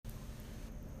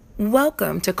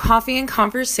Welcome to Coffee and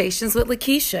Conversations with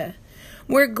Lakeisha.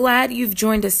 We're glad you've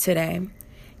joined us today.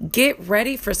 Get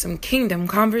ready for some kingdom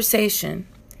conversation.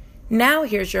 Now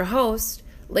here's your host,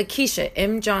 Lakeisha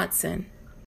M. Johnson.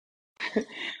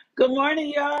 Good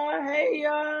morning, y'all. Hey,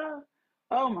 y'all.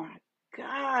 Oh my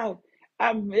God.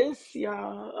 I miss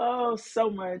y'all so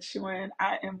much when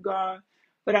I am gone.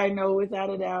 But I know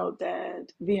without a doubt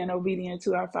that being obedient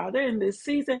to our Father in this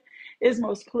season is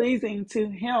most pleasing to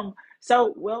Him.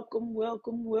 So welcome,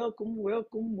 welcome, welcome,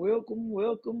 welcome, welcome,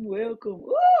 welcome, welcome.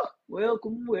 Woo!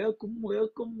 Welcome, welcome,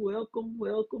 welcome, welcome,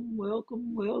 welcome,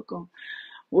 welcome, welcome.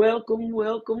 Welcome,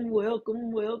 welcome,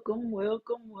 welcome, welcome,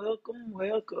 welcome, welcome,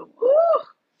 welcome. Woo!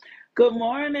 Good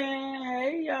morning.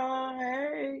 Hey, y'all.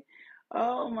 Hey.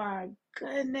 Oh, my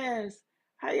goodness.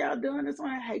 How y'all doing this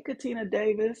morning? Hey, Katina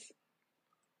Davis.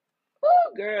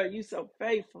 Oh, girl, you so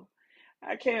faithful.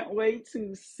 I can't wait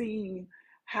to see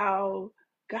how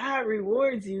God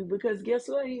rewards you because guess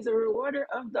what? He's a rewarder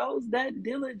of those that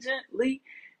diligently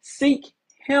seek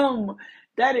Him.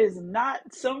 That is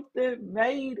not something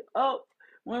made up.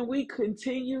 When we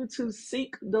continue to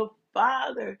seek the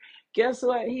Father, guess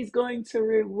what? He's going to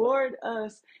reward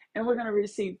us, and we're going to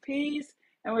receive peace,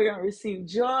 and we're going to receive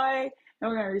joy, and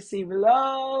we're going to receive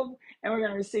love, and we're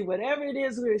going to receive whatever it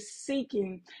is we're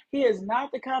seeking. He is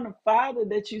not the kind of Father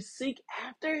that you seek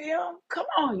after Him. Come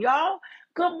on, y'all.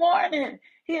 Good morning.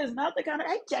 He is not the kind of,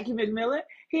 hey, Jackie McMillan.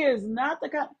 He is not the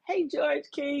kind, hey, George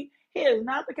King. He is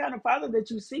not the kind of Father that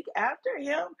you seek after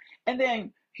Him and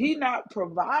then He not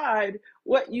provide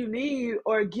what you need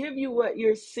or give you what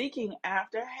you're seeking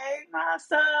after. Hey,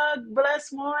 Masa,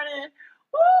 blessed morning.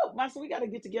 Woo, Masa, we got to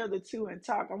get together too and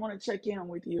talk. I want to check in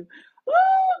with you. Woo,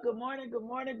 good morning, good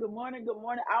morning, good morning, good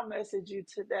morning. I'll message you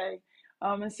today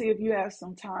and see if you have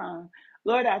some time.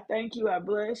 Lord, I thank you. I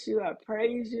bless you. I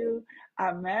praise you.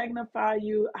 I magnify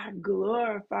you. I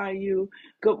glorify you.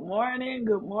 Good morning.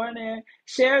 Good morning.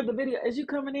 Share the video. As you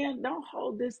coming in, don't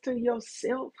hold this to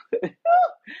yourself.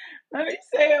 Let me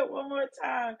say it one more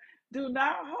time. Do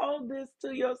not hold this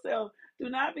to yourself. Do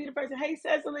not be the person. Hey,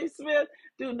 Cecily Smith.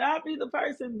 Do not be the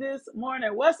person this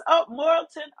morning. What's up,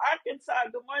 Morrilton,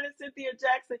 Arkansas? Good morning, Cynthia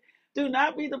Jackson. Do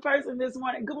not be the person this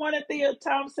morning. Good morning, Thea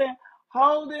Thompson.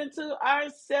 Holding to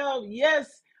ourselves.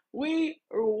 Yes, we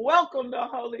welcome the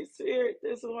Holy Spirit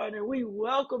this morning. We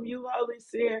welcome you, Holy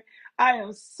Spirit. I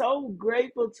am so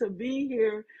grateful to be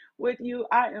here with you.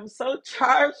 I am so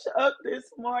charged up this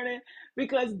morning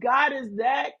because God is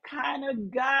that kind of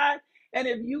God. And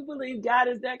if you believe God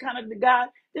is that kind of God,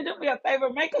 then do me a favor,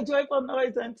 make a joyful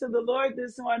noise unto the Lord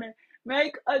this morning.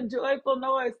 Make a joyful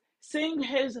noise. Sing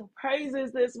His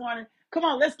praises this morning. Come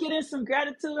on, let's get in some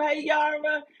gratitude. Hey,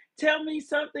 Yara, tell me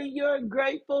something you're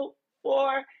grateful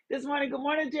for this morning. Good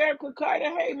morning, Jared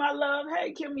Carter. Hey, my love.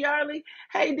 Hey, Kim Yarley.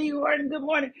 Hey, D. Horton. Good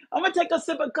morning. I'm going to take a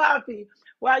sip of coffee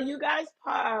while you guys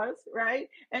pause, right?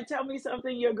 And tell me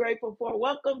something you're grateful for.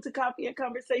 Welcome to Coffee and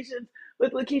Conversations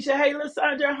with Lakeisha. Hey,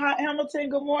 Lysandra Hamilton.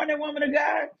 Good morning, woman of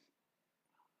God.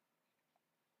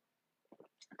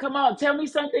 Come on, tell me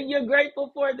something you're grateful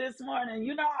for this morning.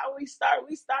 You know how we start?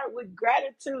 We start with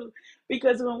gratitude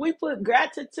because when we put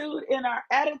gratitude in our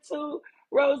attitude,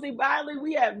 Rosie Biley,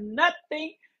 we have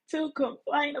nothing to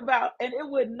complain about, and it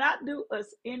would not do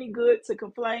us any good to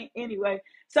complain anyway.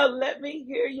 So let me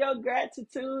hear your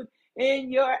gratitude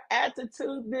in your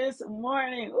attitude this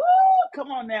morning. Woo, come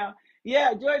on now.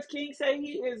 Yeah, George King say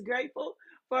he is grateful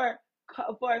for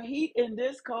heat in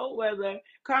this cold weather.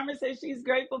 Carmen says she's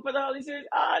grateful for the Holy Spirit.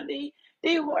 D.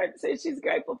 Horton says she's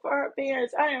grateful for her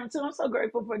parents. I am too. I'm so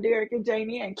grateful for Derek and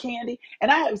Janie and Candy. And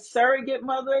I have surrogate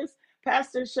mothers,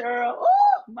 Pastor Cheryl.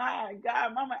 Oh, my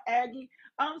God, Mama Aggie.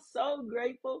 I'm so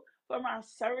grateful for my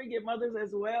surrogate mothers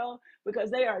as well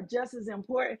because they are just as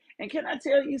important. And can I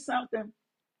tell you something?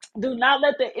 Do not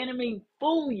let the enemy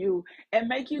fool you and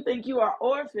make you think you are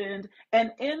orphaned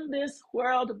and in this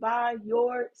world by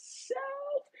yourself.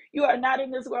 You are not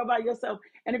in this world by yourself.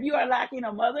 And if you are lacking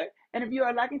a mother, and if you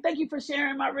are lacking, thank you for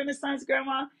sharing, my Renaissance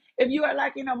grandma. If you are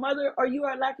lacking a mother or you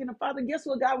are lacking a father, guess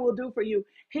what God will do for you?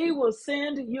 He will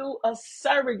send you a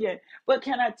surrogate. But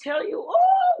can I tell you,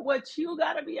 what you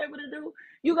got to be able to do?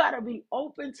 You got to be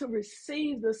open to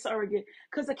receive the surrogate.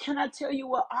 Because can I tell you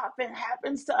what often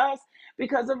happens to us?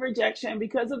 Because of rejection,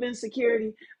 because of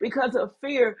insecurity, because of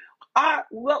fear.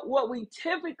 What we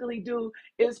typically do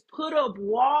is put up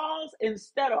walls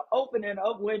instead of opening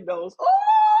up windows.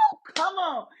 Oh, come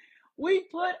on. We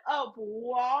put up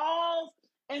walls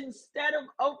instead of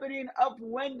opening up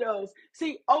windows.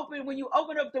 See, when you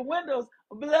open up the windows,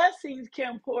 blessings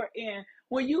can pour in.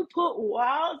 When you put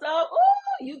walls up,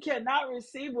 you cannot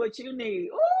receive what you need.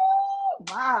 Oh,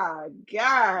 my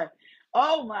God.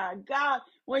 Oh my God.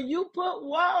 When you put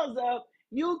walls up,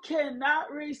 you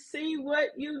cannot receive what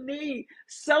you need.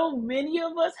 So many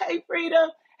of us, hey, Frida,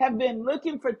 have been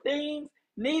looking for things,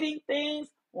 needing things,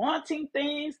 wanting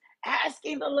things,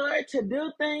 asking the Lord to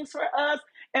do things for us.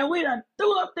 And we done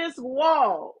threw up this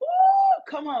wall. Ooh,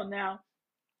 come on now.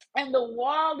 And the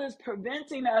wall is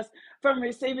preventing us from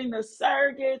receiving the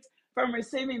surrogates, from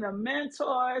receiving the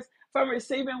mentors, from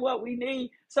receiving what we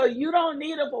need. So you don't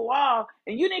need up a wall.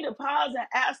 And you need to pause and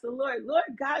ask the Lord, Lord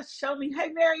God, show me. Hey,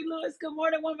 Mary Lewis, good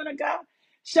morning, woman of God.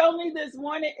 Show me this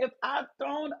morning if I've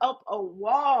thrown up a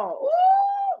wall.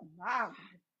 Oh, my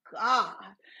God.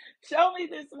 Show me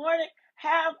this morning,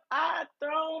 have I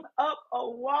thrown up a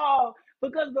wall?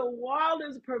 Because the wall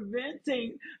is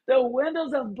preventing the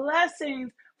windows of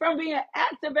blessings from being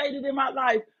activated in my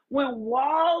life. When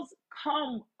walls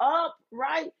come up,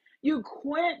 right, you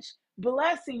quench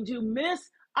blessings, you miss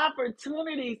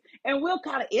opportunities, and we'll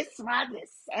call it, it's my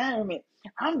discernment.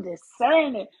 I'm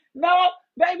discerning. No,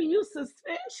 baby, you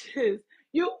suspicious,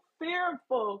 you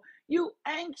fearful, you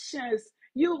anxious,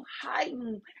 you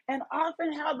heightened. And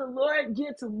often how the Lord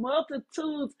gets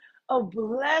multitudes of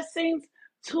blessings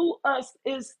to us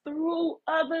is through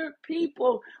other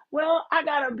people. Well, I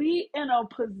gotta be in a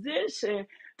position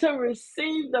to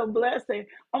receive the blessing.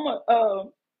 I'm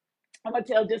gonna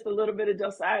tell just a little bit of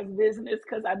Josiah's business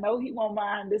because I know he won't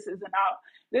mind. This is all.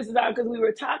 This is all because we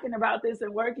were talking about this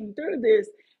and working through this.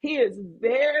 He is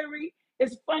very.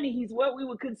 It's funny. He's what we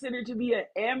would consider to be an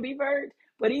ambivert,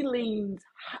 but he leans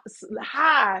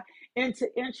high into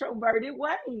introverted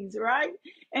ways, right?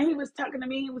 And he was talking to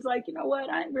me. He was like, you know what?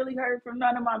 I ain't really heard from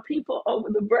none of my people over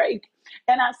the break.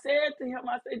 And I said to him,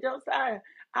 I said, Josiah,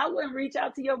 I wouldn't reach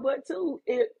out to your butt too.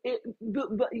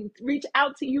 But reach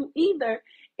out to you either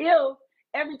if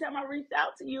every time I reached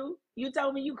out to you, you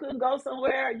told me you couldn't go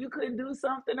somewhere, or you couldn't do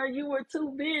something, or you were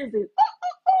too busy.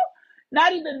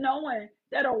 Not even knowing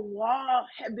that a wall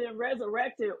had been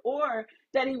resurrected or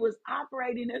that he was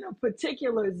operating in a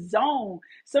particular zone.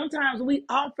 Sometimes we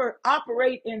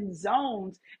operate in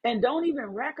zones and don't even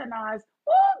recognize,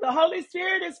 oh, the Holy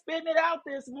Spirit is spitting it out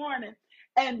this morning,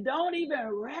 and don't even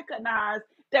recognize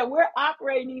that we're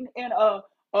operating in a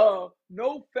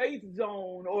no faith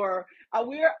zone, or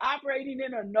we're operating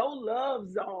in a no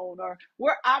love zone, or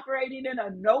we're operating in a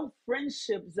no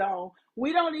friendship zone.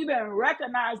 We don't even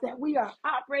recognize that we are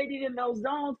operating in those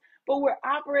zones, but we're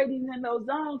operating in those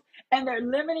zones, and they're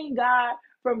limiting God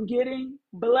from getting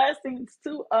blessings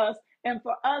to us and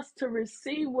for us to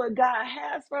receive what God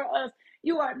has for us.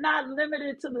 You are not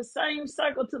limited to the same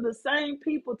circle, to the same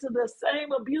people, to the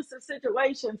same abusive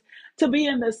situations, to be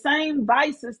in the same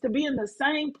vices, to be in the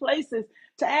same places,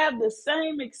 to have the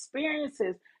same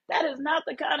experiences. That is not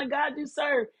the kind of God you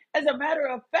serve. As a matter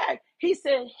of fact, he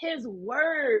said his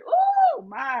word. Oh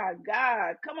my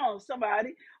God. Come on,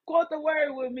 somebody. Quote the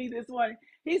word with me this morning.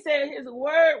 He said his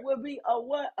word will be a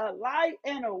what? A light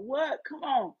and a what? Come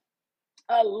on.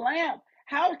 A lamp.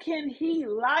 How can he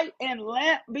light and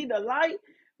lamp be the light?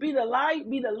 Be the light,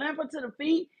 be the lamp unto the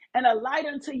feet, and a light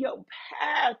unto your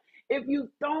path. If you've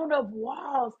thrown up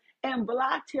walls and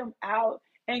blocked him out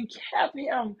and kept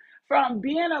him from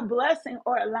being a blessing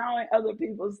or allowing other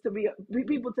people to be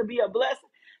a blessing.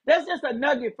 That's just a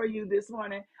nugget for you this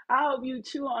morning. I hope you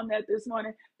chew on that this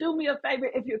morning. Do me a favor,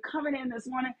 if you're coming in this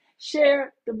morning,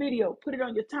 share the video, put it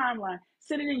on your timeline,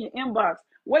 send it in your inbox.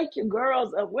 Wake your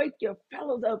girls up, wake your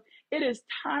fellows up. It is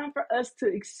time for us to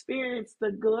experience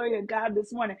the glory of God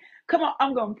this morning. Come on,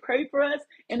 I'm going to pray for us,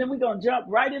 and then we're going to jump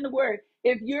right in the word.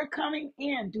 If you're coming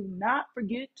in, do not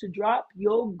forget to drop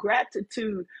your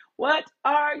gratitude. What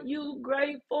are you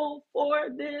grateful for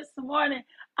this morning?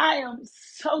 I am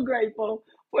so grateful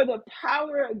for the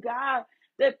power of God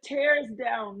that tears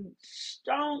down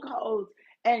strongholds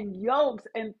and yokes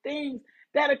and things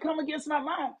that have come against my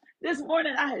mind. This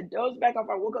morning, I had dozed back off.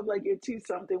 I woke up like at 2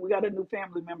 something. We got a new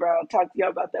family member. I'll talk to y'all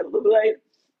about that a little later.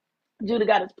 Judah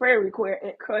got his prayer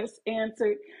request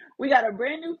answered. We got a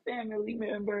brand new family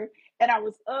member, and I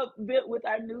was up bit with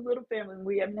our new little family.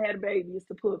 We haven't had a baby; it's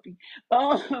the puppy.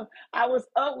 I was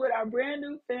up with our brand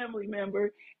new family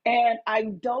member, and I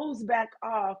dozed back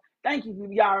off. Thank you,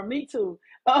 y'all. Me too.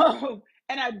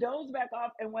 And I dozed back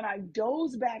off, and when I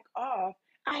dozed back off,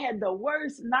 I had the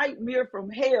worst nightmare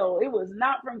from hell. It was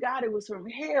not from God; it was from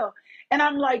hell. And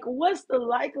I'm like, what's the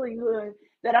likelihood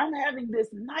that I'm having this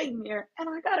nightmare and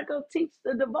I got to go teach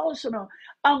the devotional?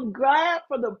 I'm glad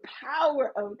for the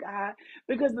power of God,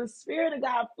 because the Spirit of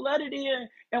God flooded in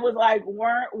and was like,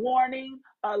 warning,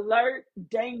 alert,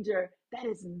 danger. That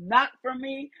is not for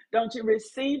me. Don't you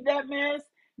receive that mess.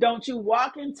 Don't you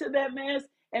walk into that mess.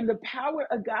 And the power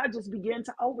of God just began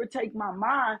to overtake my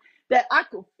mind, that I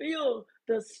could feel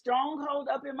the stronghold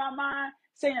up in my mind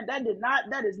saying that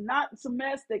is not some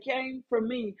mess that came from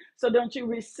me. So don't you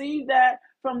receive that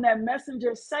from that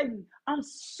messenger Satan. I'm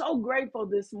so grateful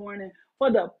this morning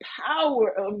for the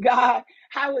power of God,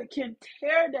 how it can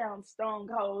tear down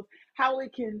strongholds, how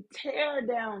it can tear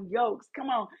down yokes. Come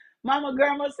on. Mama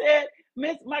Grandma said,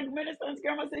 my minister's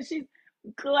grandma said she's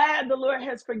glad the Lord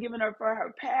has forgiven her for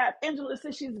her past. Angela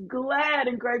says she's glad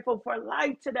and grateful for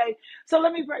life today. So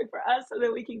let me pray for us so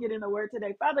that we can get in the word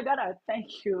today. Father God, I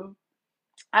thank you.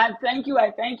 I thank you.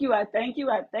 I thank you. I thank you.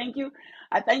 I thank you.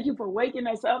 I thank you for waking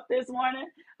us up this morning.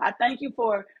 I thank you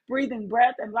for breathing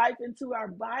breath and life into our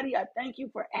body. I thank you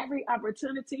for every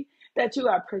opportunity that you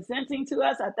are presenting to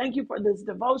us. I thank you for this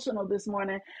devotional this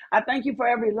morning. I thank you for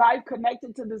every life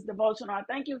connected to this devotional. I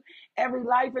thank you every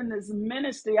life in this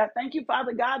ministry. I thank you,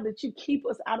 Father God, that you keep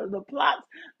us out of the plots,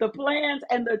 the plans,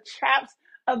 and the traps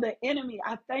of the enemy.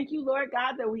 I thank you, Lord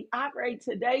God, that we operate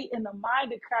today in the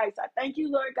mind of Christ. I thank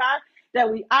you, Lord God,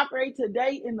 that we operate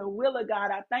today in the will of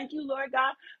God. I thank you, Lord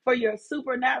God, for your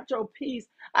supernatural peace.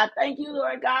 I thank you,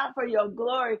 Lord God, for your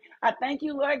glory. I thank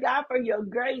you, Lord God, for your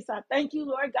grace. I thank you,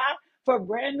 Lord God, for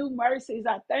brand new mercies.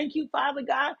 I thank you, Father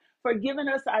God, for giving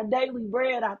us our daily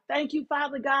bread. I thank you,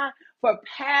 Father God, for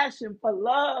passion, for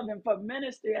love, and for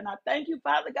ministry. And I thank you,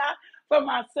 Father God, for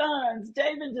my sons,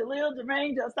 Javen, Jaleel,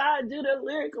 Jermaine, Josiah, Judah,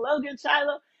 Lyric, Logan,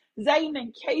 Shiloh, Zayden,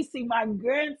 and Casey, my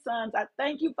grandsons. I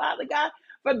thank you, Father God,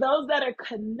 for those that are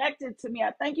connected to me.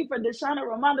 I thank you for Deshauna,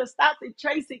 Ramonda, Stothy,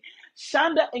 Tracy,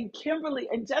 Shonda, and Kimberly,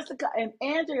 and Jessica, and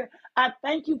Andrea. I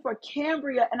thank you for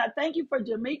Cambria, and I thank you for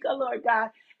Jamaica, Lord God.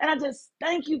 And I just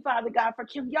thank you, Father God, for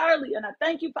Kim Yarley, and I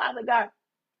thank you, Father God,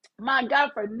 my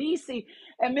God, for Nisi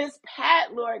and Miss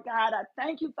Pat, Lord God. I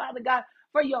thank you, Father God,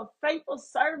 for your faithful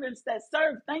servants that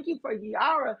serve. Thank you for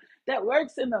Yara that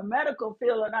works in the medical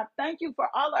field. And I thank you for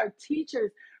all our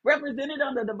teachers represented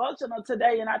on the devotional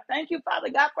today. And I thank you, Father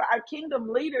God, for our kingdom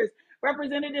leaders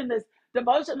represented in this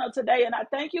devotional today. And I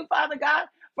thank you, Father God,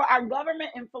 for our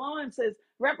government influences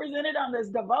represented on this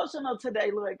devotional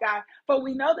today, Lord God. For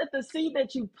we know that the seed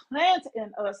that you plant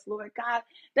in us, Lord God,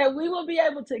 that we will be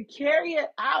able to carry it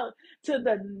out to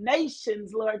the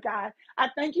nations, Lord God. I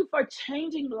thank you for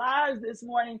changing lives this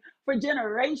morning for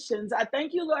generations. I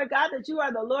thank you, Lord God, that you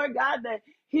are the Lord God that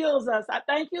heals us. I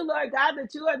thank you, Lord God,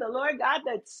 that you are the Lord God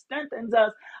that strengthens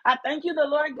us. I thank you, the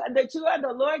Lord God, that you are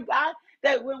the Lord God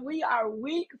that when we are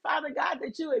weak, Father God,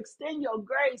 that you extend your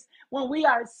grace. When we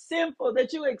are sinful,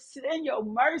 that you extend your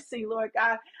mercy, Lord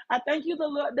God. I thank you, the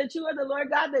Lord, that you are the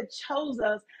Lord God that chose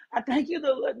us. I thank you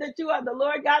that you are the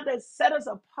Lord God that set us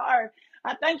apart.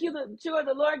 I thank you that you are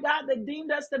the Lord God that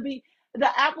deemed us to be the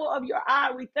apple of your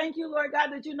eye. We thank you, Lord God,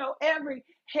 that you know every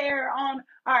hair on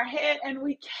our head, and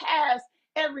we cast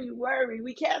every worry.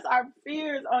 We cast our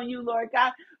fears on you, Lord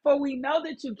God, for we know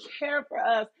that you care for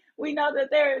us. We know that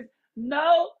there is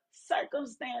no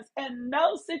circumstance and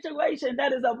no situation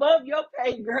that is above your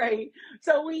pay grade.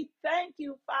 So we thank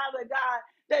you, Father God,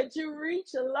 that you reach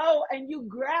low and you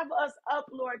grab us up,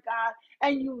 Lord God,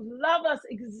 and you love us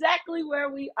exactly where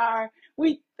we are.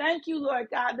 We thank you, Lord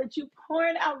God, that you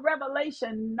pouring out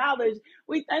revelation knowledge.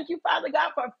 We thank you, Father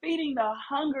God, for feeding the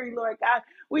hungry, Lord God.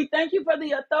 We thank you for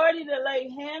the authority to lay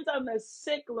hands on the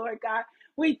sick, Lord God.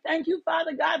 We thank you,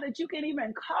 Father God, that you can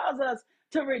even cause us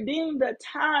to redeem the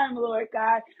time, Lord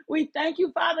God. We thank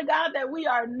you, Father God, that we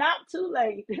are not too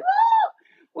late.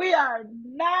 We are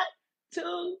not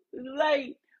too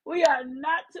late. We are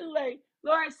not too late.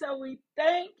 Lord, so we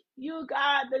thank you,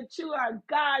 God, that you are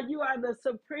God. You are the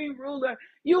supreme ruler.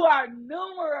 You are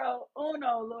numero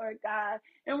uno, Lord God.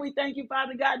 And we thank you,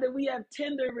 Father God, that we have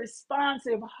tender,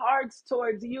 responsive hearts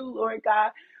towards you, Lord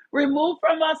God. Remove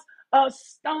from us a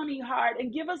stony heart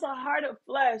and give us a heart of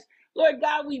flesh. Lord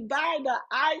God, we buy the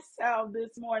eye salve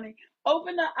this morning.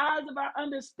 Open the eyes of our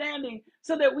understanding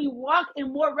so that we walk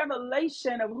in more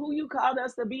revelation of who you called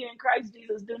us to be in Christ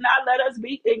Jesus. Do not let us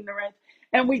be ignorant.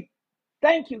 And we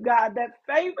thank you, God, that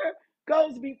favor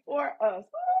goes before us.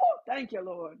 Oh, thank you,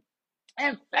 Lord.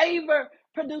 And favor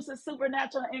produces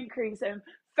supernatural increase. And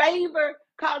favor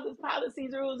causes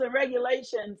policies, rules, and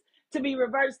regulations to be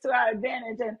reversed to our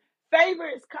advantage. And favor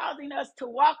is causing us to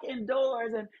walk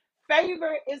indoors. And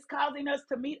favor is causing us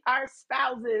to meet our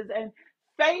spouses. And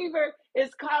favor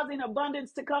is causing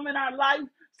abundance to come in our life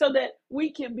so that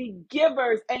we can be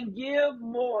givers and give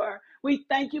more. We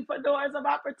thank you for doors of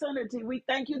opportunity. We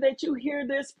thank you that you hear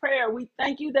this prayer. We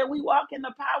thank you that we walk in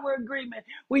the power agreement.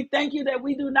 We thank you that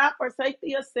we do not forsake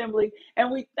the assembly.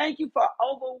 And we thank you for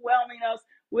overwhelming us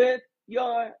with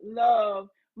your love.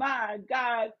 My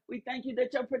God, we thank you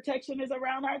that your protection is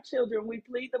around our children. We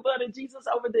plead the blood of Jesus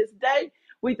over this day.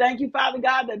 We thank you, Father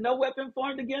God, that no weapon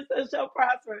formed against us shall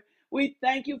prosper. We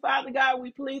thank you, Father God.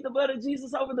 We plead the blood of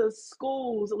Jesus over the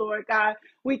schools, Lord God.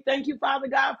 We thank you, Father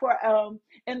God, for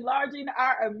enlarging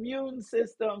our immune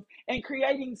systems and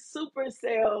creating super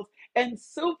cells and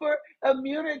super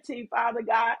immunity, Father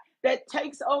God, that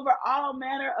takes over all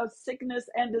manner of sickness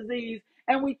and disease.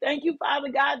 And we thank you, Father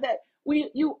God, that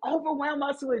you overwhelm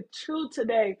us with truth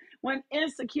today. When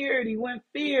insecurity, when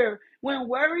fear, when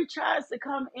worry tries to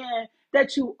come in,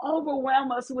 that you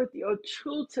overwhelm us with your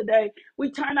truth today.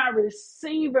 We turn our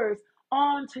receivers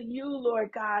on to you,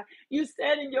 Lord God. You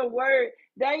said in your word,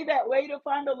 they that wait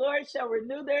upon the Lord shall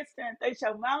renew their strength. They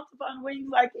shall mount upon wings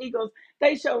like eagles.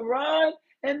 They shall run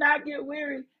and not get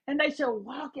weary, and they shall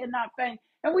walk and not faint.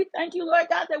 And we thank you, Lord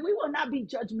God, that we will not be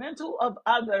judgmental of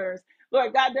others.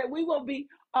 Lord God, that we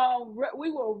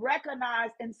will recognize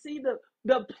and see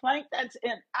the plank that's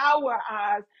in our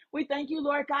eyes. We thank you,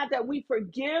 Lord God, that we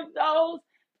forgive those.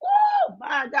 Oh,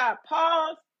 my God.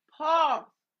 Pause.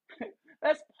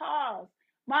 Let's pause.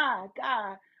 My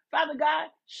God. Father God,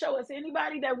 show us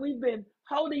anybody that we've been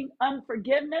holding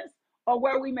unforgiveness or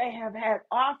where we may have had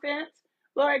offense.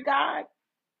 Lord God,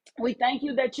 we thank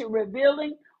you that you're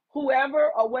revealing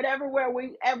whoever or whatever where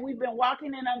we've been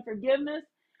walking in unforgiveness.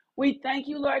 We thank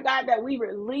you, Lord God, that we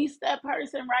release that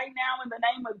person right now in the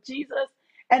name of Jesus,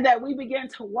 and that we begin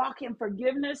to walk in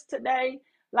forgiveness today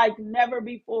like never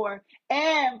before.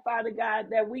 And Father God,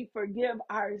 that we forgive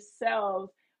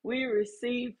ourselves. We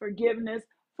receive forgiveness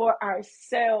for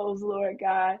ourselves, Lord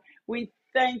God. We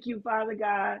thank you, Father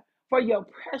God, for your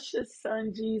precious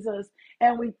son, Jesus.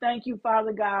 And we thank you,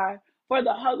 Father God, for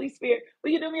the Holy Spirit.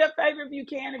 Will you do me a favor if you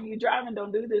can? If you're driving,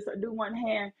 don't do this or do one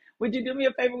hand. Would you do me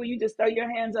a favor? Will you just throw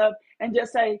your hands up and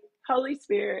just say, Holy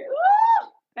Spirit, woo!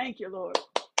 Thank you, Lord.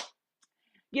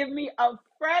 Give me a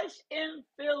fresh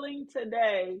infilling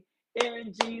today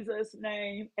in Jesus'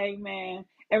 name. Amen.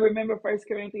 And remember 1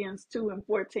 Corinthians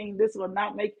 2:14. This will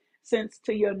not make sense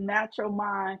to your natural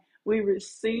mind. We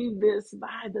receive this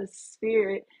by the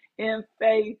Spirit in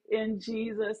faith in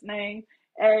Jesus' name.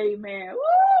 Amen. Woo!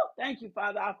 Thank you,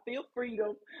 Father. I feel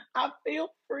freedom. I feel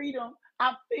freedom.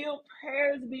 I feel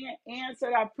prayers being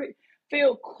answered.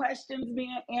 Feel questions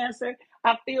being answered.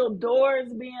 I feel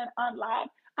doors being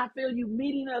unlocked. I feel you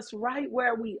meeting us right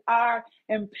where we are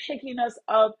and picking us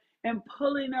up and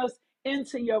pulling us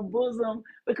into your bosom,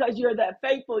 because you're that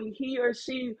faithful. He or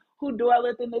she who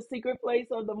dwelleth in the secret place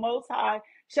of the Most High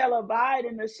shall abide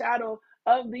in the shadow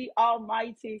of the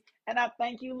Almighty. And I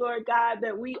thank you, Lord God,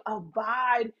 that we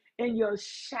abide in your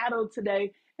shadow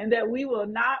today, and that we will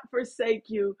not forsake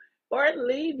you or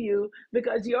leave you,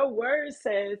 because your word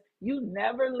says you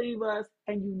never leave us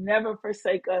and you never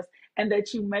forsake us, and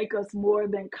that you make us more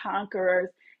than conquerors.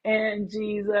 In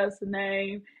Jesus'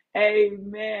 name,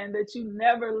 amen. That you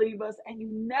never leave us and you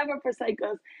never forsake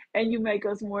us, and you make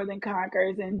us more than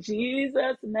conquerors. In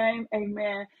Jesus' name,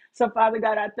 amen. So, Father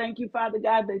God, I thank you, Father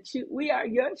God, that we are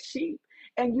your sheep,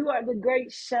 and you are the great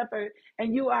shepherd,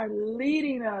 and you are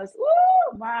leading us.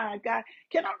 Oh my God.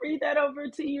 Can I read that over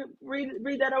to you? Read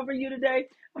that over you today?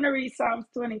 I'm going to read Psalms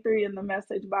 23 in the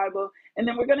Message Bible, and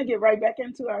then we're going to get right back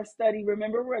into our study.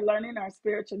 Remember, we're learning our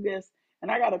spiritual gifts, and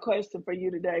I got a question for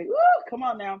you today. Woo, come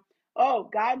on now. Oh,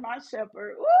 God, my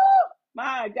shepherd. Woo,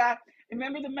 my God.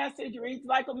 Remember, the Message reads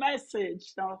like a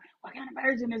message. So what kind of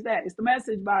version is that? It's the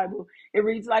Message Bible. It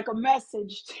reads like a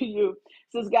message to you. It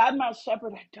says, God, my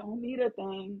shepherd, I don't need a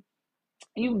thing.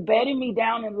 You bedded me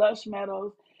down in lush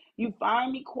meadows. You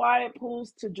find me quiet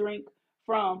pools to drink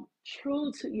from.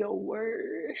 True to your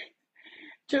word.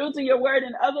 True to your word.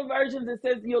 In other versions, it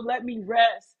says, you'll let me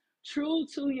rest. True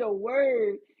to your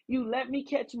word. You let me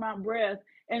catch my breath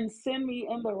and send me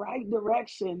in the right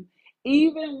direction.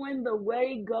 Even when the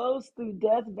way goes through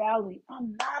Death Valley,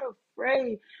 I'm not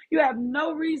afraid. You have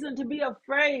no reason to be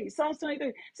afraid. Psalms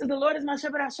 23 says, the Lord is my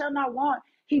shepherd, I shall not want.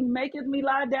 He maketh me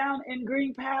lie down in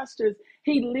green pastures.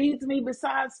 He leads me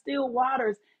beside still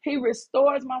waters. He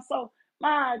restores my soul.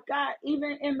 My God,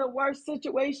 even in the worst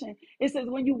situation, it says,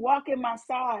 when you walk in my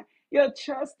side, your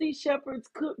trusty shepherd's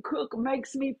cook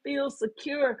makes me feel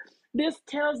secure. This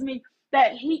tells me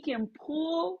that he can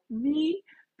pull me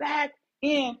back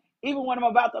in, even when I'm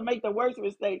about to make the worst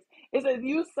mistakes. It says,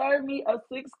 you serve me a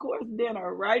 6-course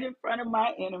dinner right in front of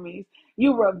my enemies.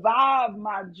 You revive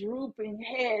my drooping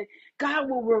head. God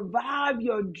will revive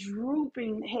your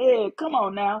drooping head. Come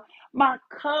on now. My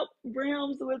cup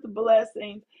brims with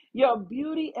blessings. Your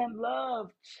beauty and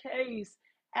love chase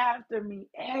after me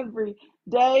every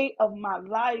day of my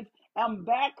life. I'm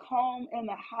back home in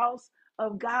the house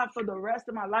of God for the rest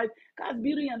of my life. God's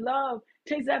beauty and love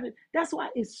takes after. That's why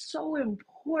it's so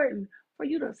important for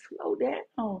you to slow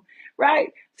down, right?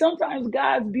 Sometimes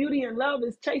God's beauty and love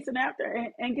is chasing after,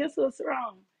 and guess what's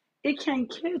wrong? It can't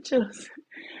catch us.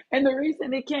 And the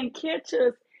reason it can't catch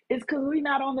us is because we're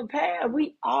not on the path.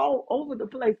 We all over the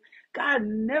place. God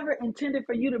never intended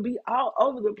for you to be all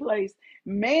over the place.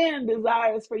 Man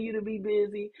desires for you to be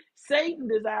busy. Satan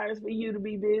desires for you to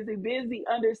be busy, busy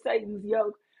under Satan's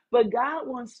yoke. But God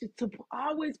wants to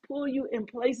always pull you in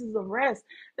places of rest.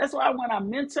 That's why when I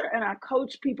mentor and I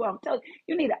coach people, I'm telling you,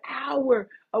 you need an hour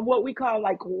of what we call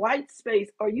like white space,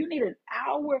 or you need an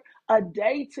hour a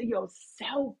day to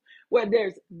yourself where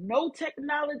there's no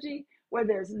technology, where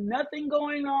there's nothing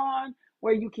going on,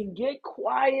 where you can get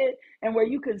quiet and where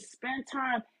you can spend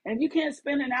time. And if you can't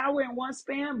spend an hour in one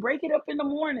span, break it up in the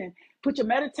morning. Put your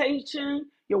meditation,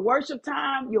 your worship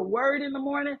time, your word in the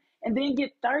morning, and then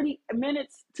get 30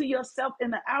 minutes to yourself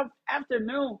in the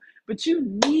afternoon. But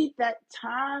you need that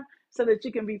time so that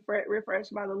you can be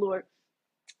refreshed by the Lord.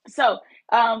 So,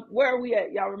 where are we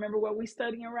at? Y'all remember what we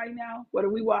studying right now? What are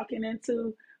we walking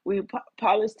into?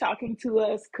 Paul is talking to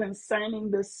us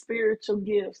concerning the spiritual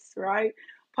gifts, right?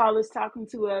 Paul is talking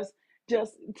to us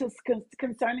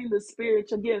concerning the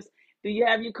spiritual gifts. Do you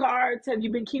have your cards? Have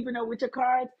you been keeping up with your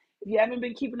cards? If you haven't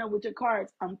been keeping up with your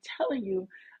cards, I'm telling you,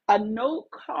 a note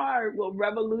card will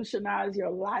revolutionize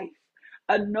your life.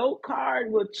 A note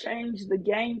card will change the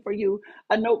game for you.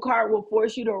 A note card will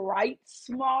force you to write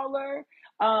smaller.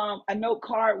 A note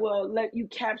card will let you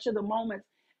capture the moments.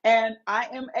 And I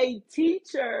am a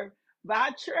teacher by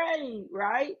trade,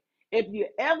 right? If you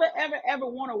ever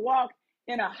want to walk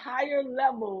in a higher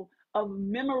level of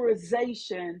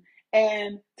memorization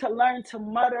and to learn to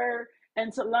mutter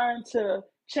and to learn to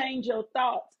change your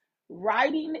thoughts,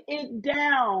 writing it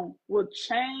down will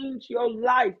change your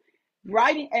life.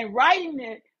 Writing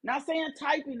it, not saying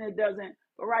typing it doesn't,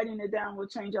 but writing it down will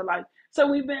change your life. So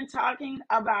we've been talking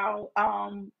about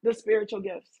the spiritual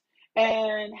gifts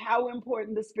and how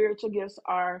important the spiritual gifts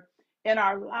are in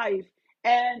our life.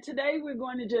 And today we're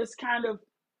going to just kind of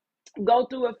go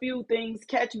through a few things,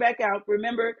 catch back out.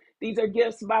 Remember, these are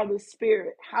gifts by the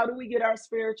Spirit. How do we get our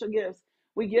spiritual gifts?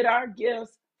 We get our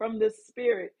gifts from the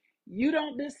Spirit. You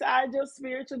don't decide your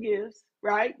spiritual gifts,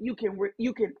 right? You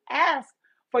can ask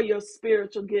for your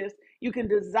spiritual gifts. You can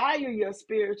desire your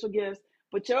spiritual gifts,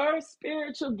 but your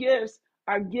spiritual gifts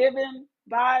are given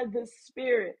by the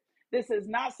Spirit. This is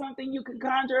not something you can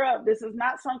conjure up. This is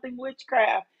not something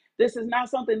witchcraft. This is not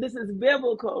something, this is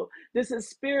biblical. This is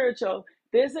spiritual.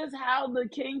 This is how the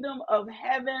kingdom of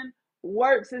heaven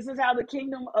works. This is how the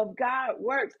kingdom of God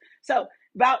works. So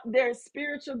about their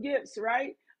spiritual gifts,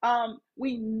 right?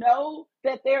 We know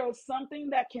that there is something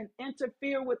that can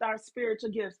interfere with our spiritual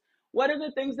gifts. What are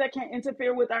the things that can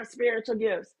interfere with our spiritual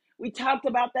gifts? We talked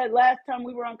about that last time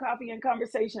we were on Coffee and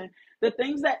Conversation. The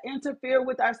things that interfere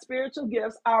with our spiritual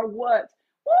gifts are what?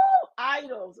 Woo!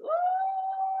 Idols. Woo!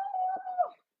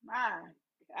 My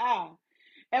God.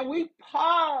 And we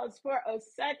pause for a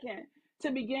second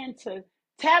to begin to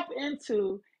tap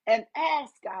into and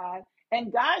ask God.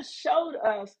 And God showed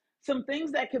us some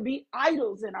things that could be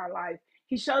idols in our life.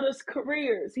 He showed us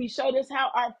careers. He showed us how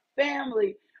our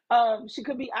family she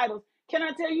could be idols. Can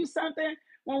I tell you something?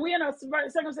 When we're in a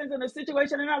circumstance, in a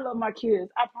situation, and I love my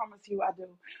kids, I promise you I do,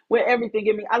 with everything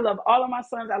in me. I love all of my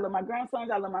sons. I love my grandsons.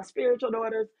 I love my spiritual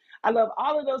daughters. I love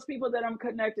all of those people that I'm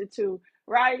connected to,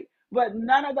 right? But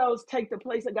none of those take the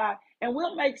place of God. And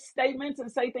we'll make statements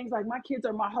and say things like, my kids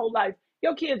are my whole life.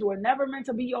 Your kids were never meant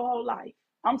to be your whole life.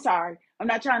 I'm sorry. I'm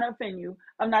not trying to offend you.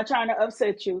 I'm not trying to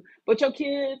upset you. But your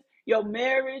kids, your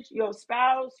marriage, your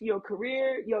spouse, your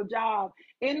career, your job,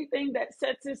 anything that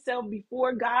sets itself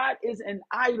before God is an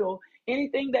idol.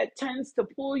 Anything that tends to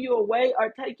pull you away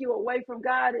or take you away from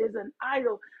God is an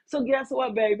idol. So guess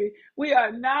what, baby? We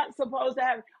are not supposed to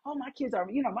have, oh, my kids are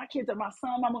my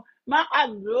son, I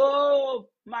love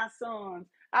my sons.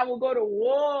 I will go to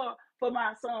war for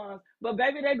my sons. But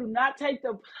baby, they do not take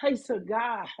the place of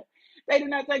God. They do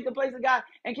not take the place of God.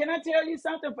 And can I tell you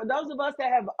something? For those of us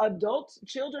that have adult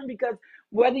children, because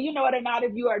whether you know it or not,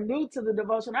 if you are new to the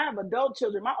devotion, I have adult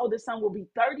children. My oldest son will be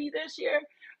 30 this year.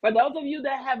 For those of you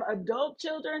that have adult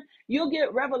children, you'll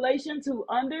get revelation to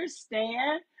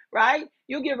understand, right?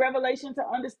 You'll get revelation to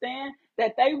understand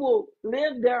that they will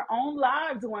live their own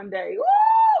lives one day. Woo!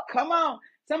 Come on.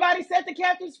 Somebody set the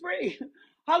captives free.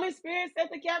 Holy Spirit set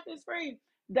the captives free.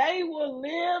 They will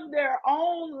live their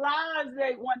own lives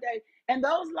one day. And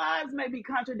those lives may be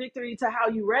contradictory to how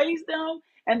you raised them.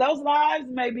 And those lives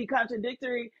may be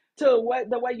contradictory to what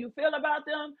the way you feel about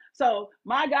them. So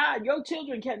my God, your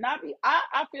children cannot be,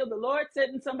 I feel the Lord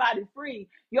setting somebody free.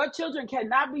 Your children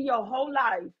cannot be your whole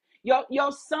life.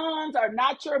 Your sons are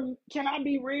not your, can I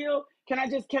be real? Can I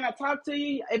talk to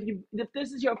you? If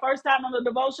this is your first time on the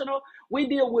devotional, we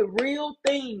deal with real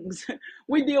things.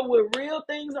 We deal with real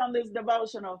things on this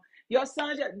devotional. Your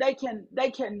sons, they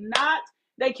cannot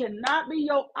be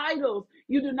your idols.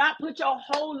 You do not put your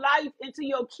whole life into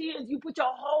your kids. You put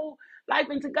your whole life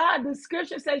into God. The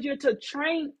scripture says you're to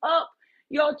train up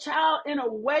your child in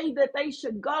a way that they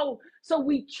should go. So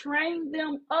we train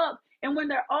them up. And when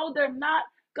they're old, they're not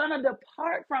going to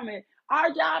depart from it.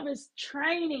 Our job is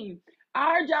training.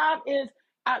 Our job is,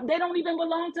 they don't even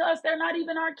belong to us. They're not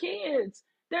even our kids.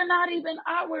 They're not even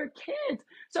our kids.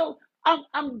 So I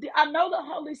know the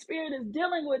Holy Spirit is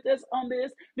dealing with us on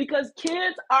this because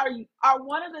kids are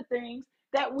one of the things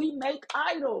that we make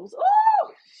idols.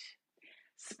 Ooh!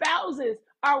 Spouses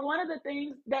are one of the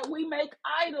things that we make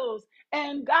idols.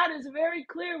 And God is very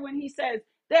clear when he says,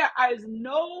 there is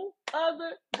no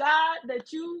other God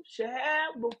that you should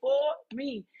have before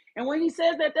me. And when he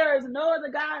says that there is no other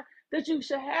God that you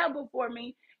should have before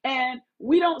me, and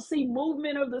we don't see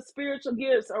movement of the spiritual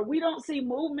gifts, or we don't see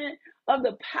movement of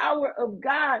the power of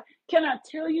God, can I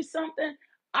tell you something?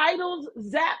 Idols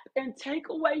zap and take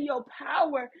away your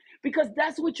power because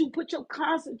that's what you put your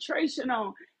concentration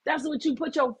on. That's what you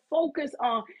put your focus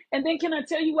on. And then can I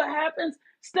tell you what happens?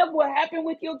 Stuff will happen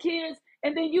with your kids,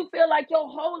 and then you feel like your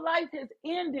whole life has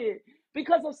ended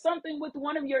because of something with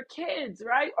one of your kids,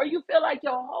 right? Or you feel like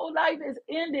your whole life has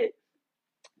ended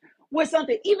with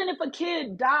something. Even if a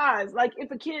kid dies, like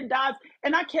if a kid dies,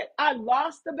 and I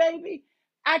lost the baby,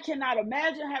 I cannot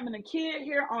imagine having a kid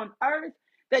here on earth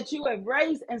that you have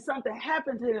raised and something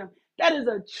happened to them. That is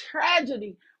a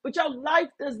tragedy. But your life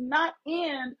does not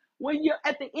end when you're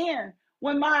at the end.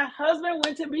 When my husband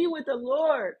went to be with the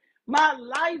Lord, my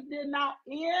life did not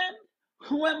end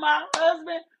when my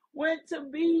husband went to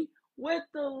be with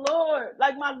the Lord.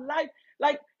 Like my life,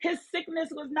 like his sickness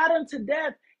was not unto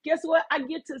death. Guess what? I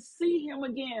get to see him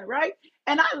again, right?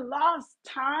 And I lost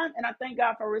time, and I thank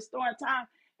God for restoring time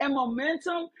and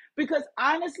momentum because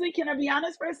honestly, can I be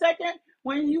honest for a second?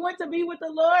 When you went to be with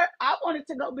the Lord, I wanted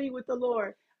to go be with the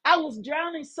Lord. I was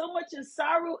drowning so much in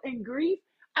sorrow and grief.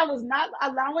 I was not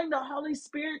allowing the Holy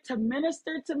Spirit to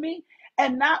minister to me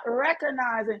and not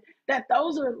recognizing that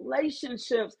those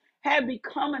relationships had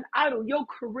become an idol. Your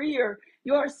career,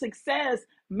 your success,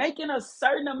 making a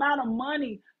certain amount of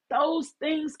money, those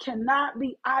things cannot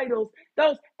be idols.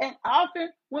 And often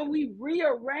when we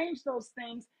rearrange those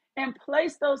things and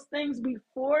place those things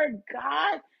before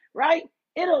God, right,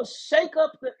 it'll shake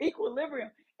up the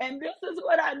equilibrium. And this is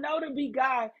what I know to be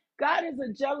God. God is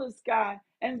a jealous God,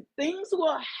 and things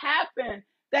will happen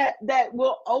that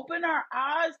will open our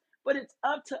eyes, but it's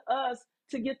up to us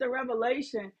to get the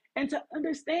revelation and to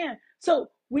understand. So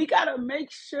we got to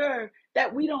make sure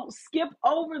that we don't skip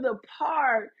over the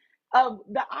part of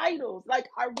the idols. Like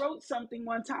I wrote something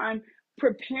one time,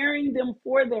 preparing them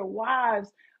for their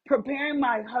wives, preparing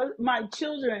my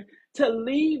children to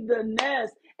leave the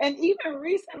nest. And even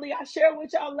recently, I shared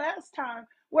with y'all last time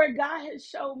where God has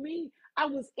shown me I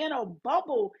was in a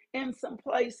bubble in some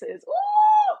places.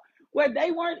 Ooh, where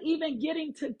they weren't even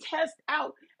getting to test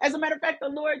out. As a matter of fact, the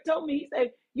Lord told me, he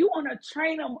said, you want to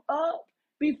train them up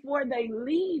before they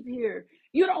leave here.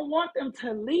 You don't want them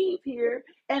to leave here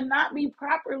and not be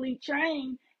properly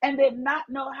trained and then not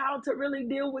know how to really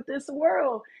deal with this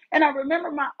world. And I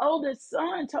remember my oldest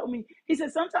son told me, he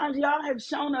said, sometimes y'all have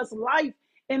shown us life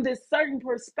in this certain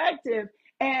perspective.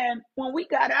 And when we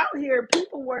got out here,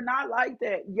 people were not like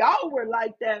that. Y'all were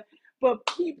like that, but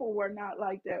people were not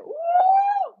like that. Woo!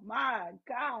 My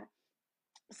God.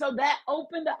 So that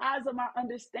opened the eyes of my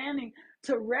understanding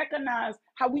to recognize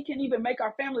how we can even make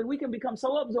our family. We can become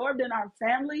so absorbed in our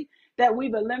family that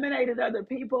we've eliminated other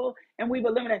people, and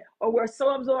or we're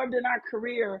so absorbed in our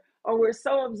career, or we're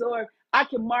so absorbed. I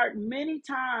can mark many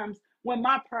times when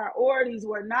my priorities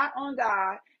were not on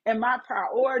God and my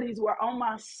priorities were on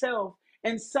myself,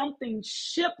 and something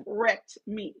shipwrecked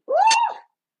me. Woo!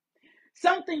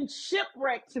 Something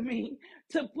shipwrecked me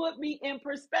to put me in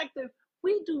perspective.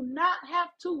 We do not have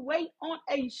to wait on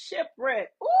a shipwreck.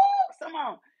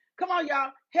 Ooh, come on,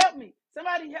 y'all. Help me.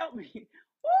 Somebody help me.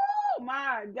 Oh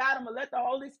my God, I'm going to let the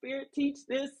Holy Spirit teach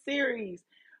this series.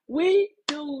 We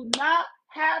do not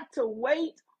have to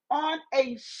wait on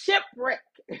a shipwreck.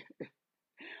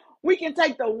 We can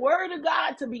take the word of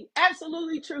God to be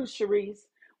absolutely true, Sharice.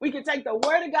 We can take the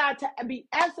word of God to be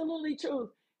absolutely true,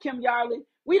 Kim Yarley.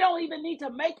 We don't even need to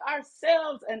make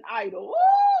ourselves an idol.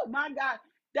 Oh, my God.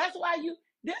 That's why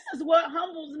this is what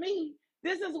humbles me.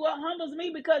 This is what humbles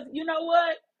me, because you know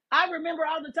what? I remember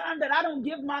all the time that I don't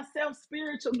give myself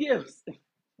spiritual gifts.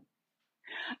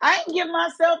 I ain't give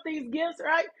myself these gifts,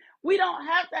 right? We don't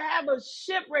have to have a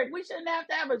shipwreck. We shouldn't have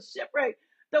to have a shipwreck.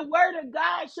 The word of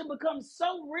God should become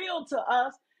so real to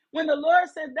us when the Lord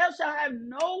says, thou shalt have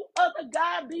no other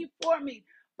God before me.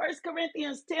 1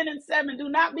 Corinthians 10:7, do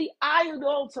not be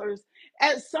idolaters,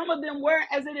 as some of them were,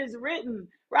 as it is written,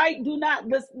 right? Do not,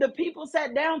 the people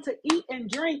sat down to eat and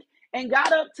drink and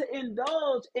got up to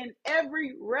indulge in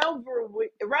every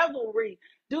revelry.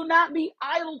 Do not be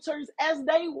idolaters as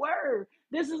they were.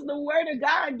 This is the word of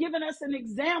God giving us an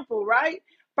example, right?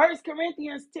 1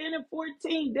 Corinthians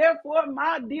 10:14. Therefore,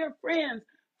 my dear friends,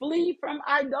 flee from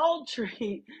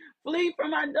idolatry. Flee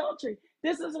from idolatry.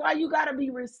 This is why you got to be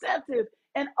receptive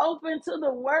and open to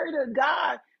the word of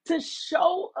God to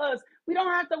show us. We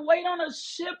don't have to wait on a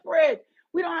shipwreck.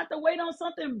 We don't have to wait on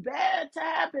something bad to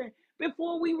happen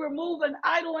before we remove an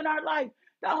idol in our life.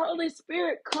 The Holy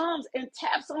Spirit comes and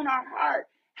taps on our heart.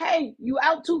 Hey, you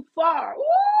out too far.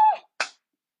 Woo!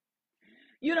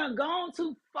 You done gone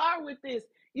too far with this.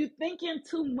 You thinking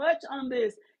too much on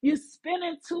this. You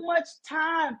spending too much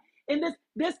time. And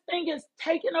this thing is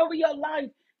taking over your life.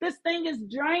 This thing is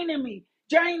draining me,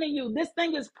 draining you. This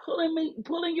thing is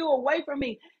pulling you away from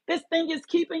me. This thing is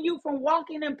keeping you from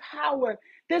walking in power.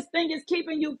 This thing is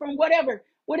keeping you from whatever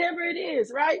it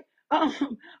is, right?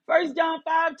 1 John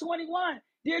 5:21.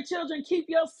 Dear children, keep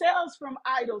yourselves from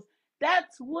idols.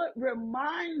 That's what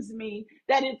reminds me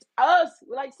that it's us.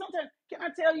 Like sometimes, can I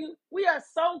tell you, we are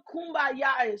so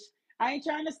kumbaya-ish. I ain't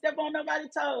trying to step on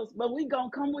nobody's toes, but we gonna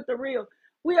come with the real.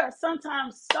 We are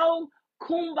sometimes so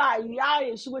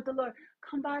kumbaya-ish with the Lord.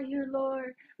 Come by here,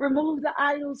 Lord. Remove the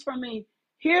idols from me.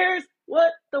 Here's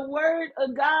what the word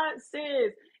of God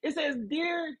says. It says,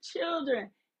 dear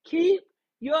children, keep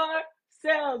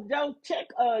yourselves. Don't check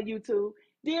YouTube.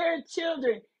 Dear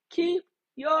children, keep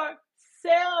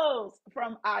yourselves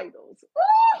from idols.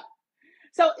 Woo!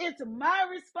 So it's my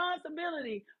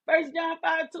responsibility, 1 John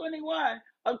 5:21,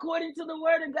 according to the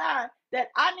word of God, that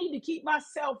I need to keep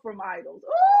myself from idols.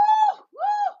 Woo!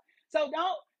 Woo! So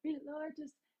don't be, Lord,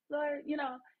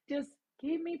 just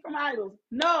keep me from idols.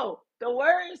 No, the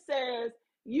word says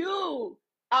you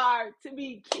are to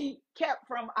be kept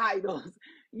from idols.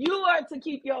 You are to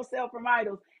keep yourself from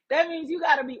idols. That means you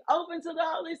got to be open to the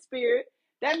Holy Spirit.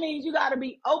 That means you got to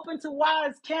be open to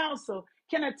wise counsel.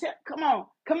 Come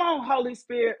on, Holy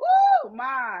Spirit. Oh,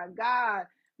 my God.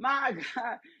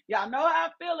 Y'all know how I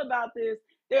feel about this.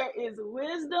 There is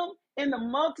wisdom in the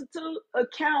multitude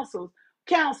of counsel.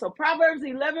 Proverbs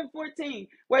 11:14,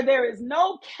 where there is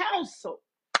no counsel.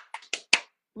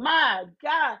 My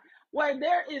God, where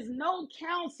there is no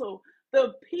counsel,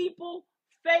 the people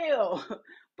fail.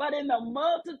 But in the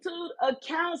multitude of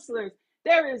counselors,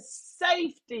 there is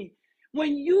safety.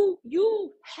 When you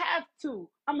have to,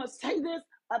 I'm going to say this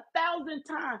 1,000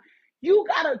 times, you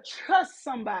got to trust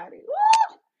somebody.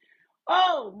 Woo!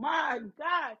 Oh my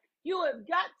God. You have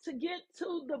got to get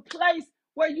to the place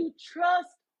where you trust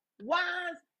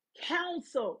wise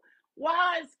counsel.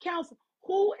 Wise counsel.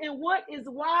 Who and what is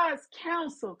wise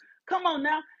counsel? Come on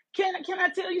now. Can I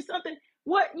tell you something?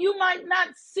 What you might not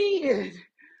see it.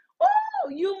 Oh,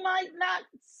 you might not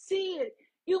see it.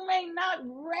 You may not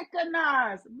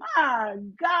recognize. My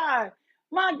God.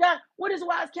 My God. What is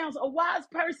wise counsel? A wise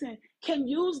person can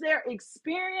use their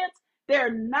experience,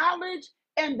 their knowledge,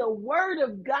 and the word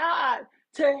of God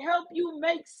to help you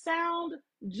make sound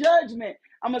judgment.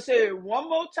 I'm going to say it one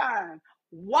more time.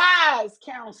 Wise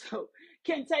counsel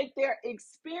can take their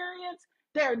experience,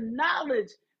 their knowledge,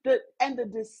 and the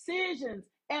decisions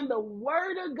and the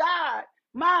word of God,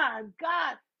 my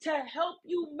God, to help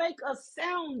you make a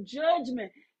sound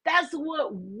judgment. That's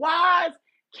what wise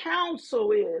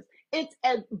counsel is. It's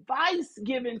advice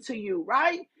given to you,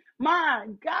 right? My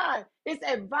God, it's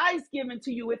advice given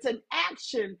to you. It's an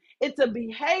action. It's a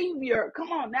behavior.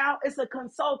 Come on now. It's a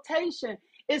consultation.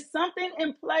 It's something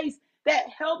in place that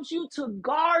helps you to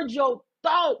guard your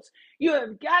thoughts. You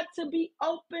have got to be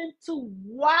open to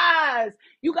wise.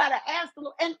 You got to ask the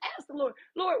Lord and ask the Lord,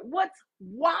 Lord, what's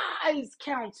wise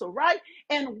counsel, right?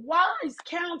 And wise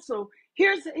counsel,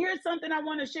 here's something I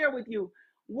want to share with you.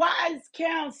 Wise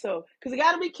counsel, because you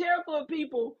got to be careful of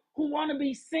people who want to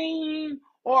be seen,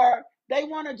 or they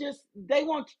want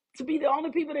to be the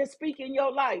only people that speak in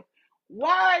your life.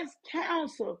 Wise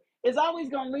counsel is always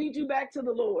going to lead you back to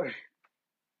the Lord.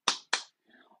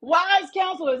 Wise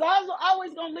counsel is also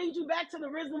always going to lead you back to the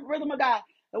rhythm of God.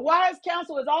 The wise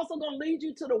counsel is also going to lead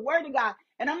you to the word of God.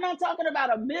 And I'm not talking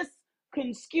about a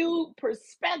misconstrued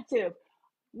perspective.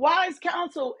 Wise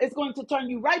counsel is going to turn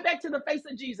you right back to the face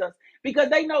of Jesus, because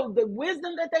they know the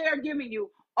wisdom that they are giving you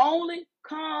only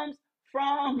comes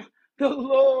from the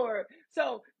Lord.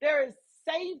 So there is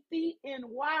safety in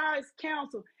wise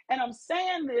counsel. And I'm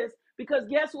saying this because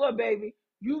guess what, baby?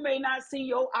 You may not see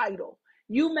your idol.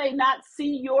 You may not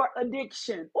see your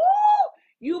addiction. Ooh,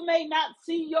 you may not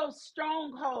see your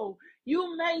stronghold.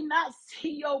 You may not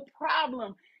see your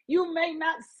problem. You may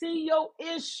not see your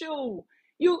issue.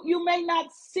 You may not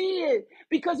see it,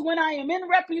 because when I am in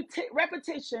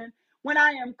repetition, when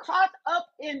I am caught up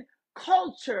in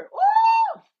culture,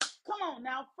 oh, come on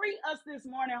now, free us this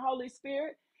morning, Holy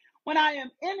Spirit. When I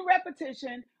am in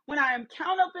repetition, when I am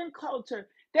caught up in culture,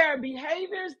 there are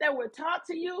behaviors that were taught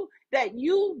to you that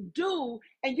you do,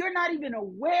 and you're not even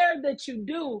aware that you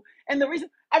do. And the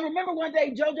reason, I remember one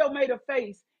day JoJo made a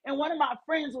face, and one of my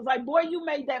friends was like, boy, you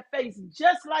made that face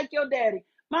just like your daddy.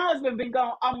 My husband been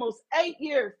gone almost 8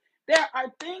 years. There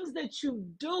are things that you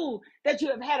do, that you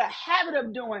have had a habit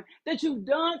of doing, that you've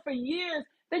done for years,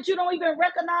 that you don't even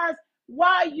recognize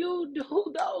why you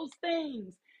do those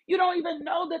things. You don't even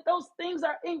know that those things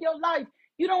are in your life.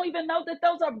 You don't even know that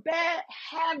those are bad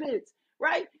habits,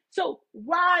 right? So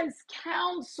wise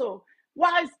counsel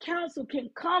can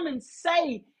come and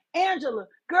say, Angela,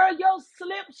 girl, your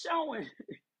slip showing.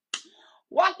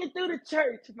 Walking through the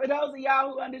church, for those of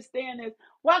y'all who understand this,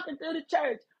 walking through the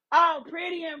church, all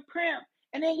pretty and prim,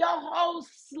 and then your whole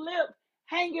slip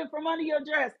hanging from under your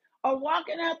dress, or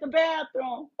walking out the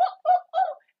bathroom,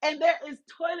 and there is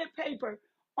toilet paper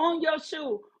on your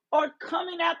shoe, or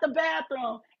coming out the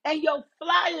bathroom, and your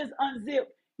fly is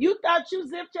unzipped. You thought you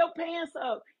zipped your pants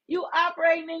up. You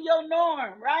operating in your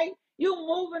norm, right? You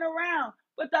moving around,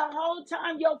 but the whole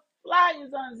time your fly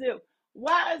is unzipped.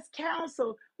 Wise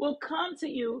counsel will come to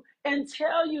you and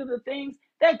tell you the things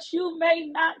that you may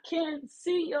not can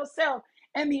see yourself.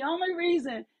 And the only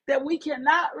reason that we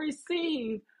cannot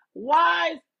receive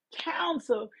wise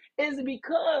counsel is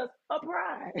because of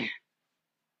pride.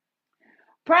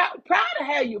 Pride to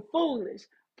have you foolish.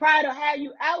 Pride to have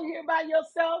you out here by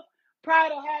yourself. Pride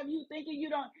to have you thinking you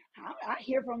don't. I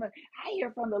hear from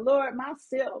the Lord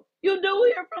myself. You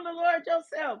do hear from the Lord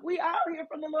yourself. We all hear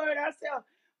from the Lord ourselves,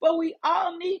 but we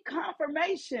all need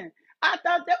confirmation. I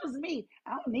thought that was me.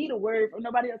 I don't need a word from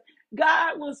nobody else.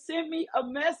 God will send me a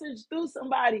message through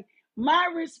somebody.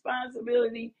 My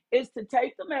responsibility is to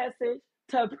take the message,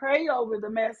 to pray over the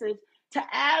message, to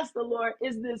ask the Lord,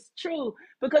 is this true?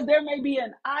 Because there may be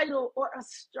an idol or a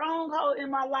stronghold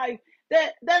in my life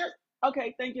that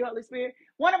okay, thank you, Holy Spirit.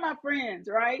 One of my friends,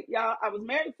 right, y'all, I was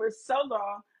married for so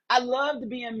long. I loved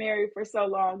being married for so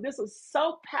long. This was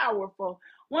so powerful.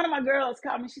 One of my girls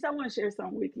called me. She said, I want to share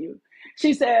something with you.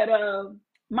 She said,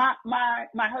 my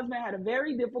husband had a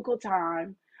very difficult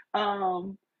time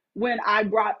when I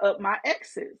brought up my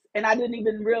exes, and I didn't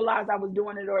even realize I was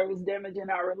doing it, or it was damaging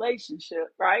our relationship,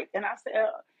 right? And I said,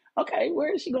 okay,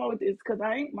 where is she going with this? Because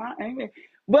I ain't.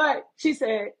 But she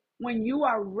said, when you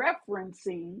are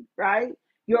referencing, right,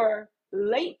 your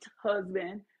late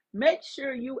husband, make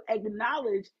sure you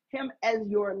acknowledge him as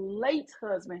your late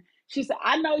husband. She said,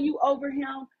 I know you over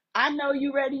him. I know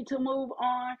you ready to move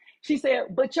on. She said,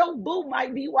 but your boo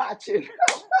might be watching.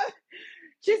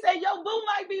 She said, your boo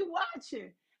might be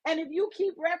watching. And if you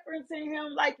keep referencing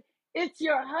him like it's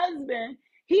your husband,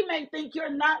 he may think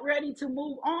you're not ready to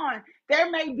move on.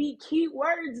 There may be key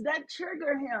words that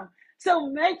trigger him. So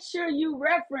make sure you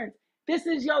reference, this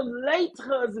is your late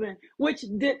husband, which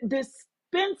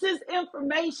dispenses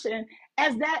information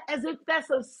as if that's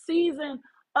a season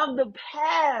of the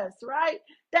past, right?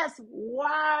 That's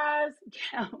wise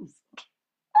counsel.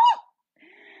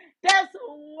 That's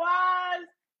wise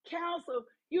counsel.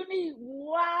 You need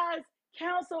wise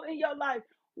counsel in your life.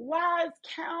 Wise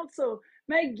counsel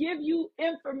may give you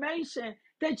information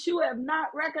that you have not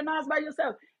recognized by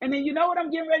yourself. And then you know what I'm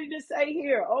getting ready to say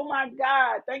here. Oh my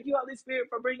God. Thank you, Holy Spirit,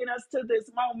 for bringing us to this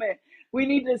moment. We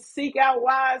need to seek out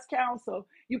wise counsel.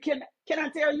 Can I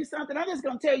tell you something? I'm just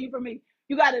going to tell you for me.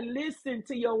 You got to listen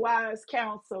to your wise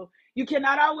counsel. You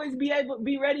cannot always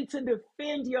be ready to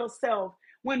defend yourself.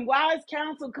 When wise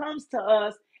counsel comes to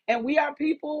us, and we are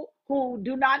people who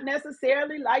do not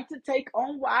necessarily like to take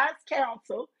on wise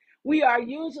counsel, we are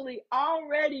usually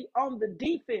already on the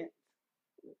defense.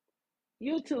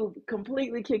 YouTube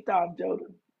completely kicked off, Jordan.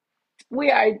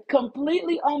 We are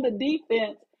completely on the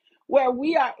defense, where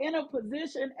we are in a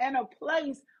position and a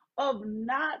place of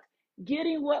not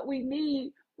getting what we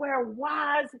need, where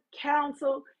wise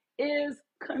counsel is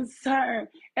concerned.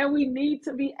 And we need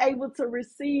to be able to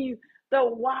receive the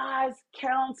wise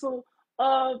counsel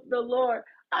of the Lord.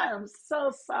 I am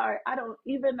so sorry. I don't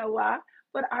even know why,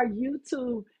 but our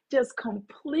YouTube just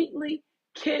completely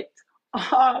kicked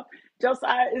off.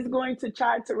 Josiah is going to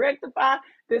try to rectify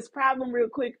this problem real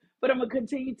quick, but I'm going to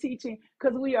continue teaching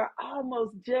because we are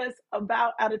almost just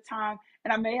about out of time,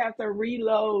 and I may have to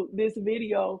reload this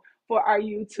video for our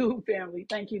YouTube family.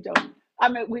 Thank you, Joe.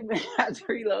 We may have to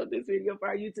reload this video for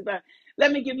our YouTube family.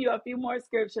 Let me give you a few more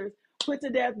scriptures. Put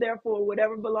to death, therefore,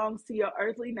 whatever belongs to your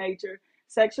earthly nature: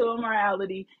 sexual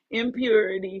immorality,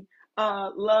 impurity,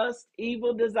 lust,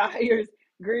 evil desires,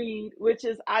 greed, which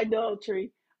is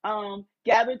idolatry.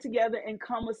 Gather together and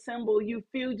come assemble, you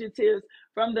fugitives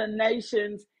from the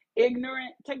nations.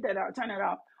 Ignorant, take that out, turn it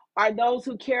off, are those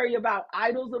who carry about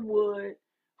idols of wood,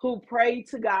 who pray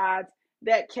to gods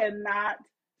that cannot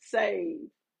save.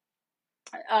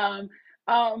 um,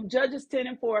 Judges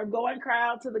 10:4, go and cry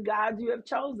out to the gods you have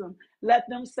chosen. Let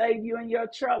them save you in your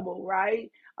trouble, right?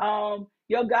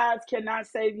 Your gods cannot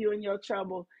save you in your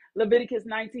trouble. Leviticus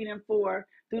 19:4,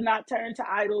 do not turn to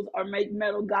idols or make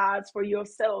metal gods for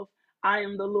yourself. I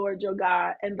am the Lord your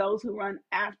God, and those who run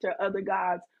after other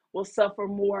gods will suffer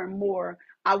more and more.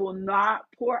 I will not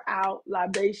pour out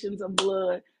libations of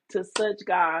blood to such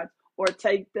gods or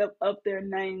take them up their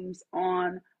names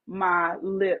on my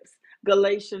lips.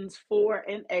 Galatians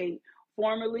 4:8.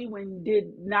 Formerly, when you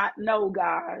did not know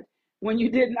God,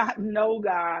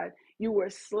 you were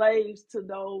slaves to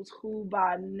those who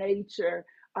by nature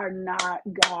are not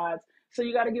God's. So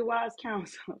you got to get wise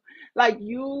counsel. Like,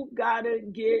 you got to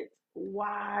get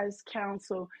wise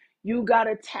counsel. You got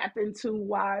to tap into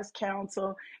wise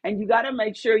counsel, and you got to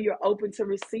make sure you're open to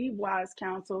receive wise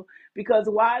counsel, because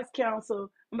wise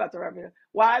counsel, I'm about to wrap it up.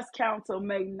 Wise counsel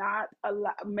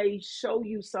may show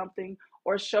you something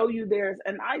or show you there's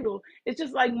an idol. It's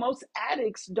just like most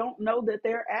addicts don't know that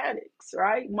they're addicts,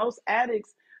 right? Most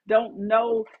addicts don't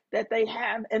know that they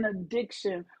have an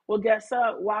addiction. Well, guess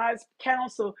what? Wise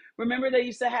counsel. Remember, they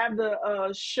used to have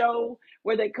the show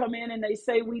where they come in and they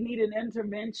say, we need an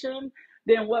intervention.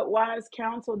 Then what wise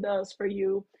counsel does for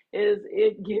you is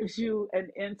it gives you an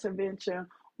intervention.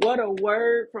 What a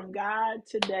word from God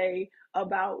today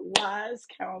about wise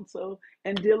counsel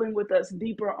and dealing with us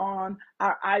deeper on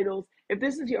our idols. If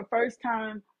this is your first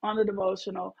time on the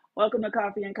devotional, welcome to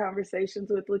Coffee and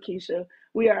Conversations with Lakeisha.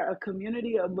 We are a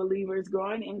community of believers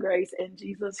growing in grace in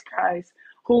Jesus Christ,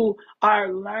 who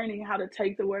are learning how to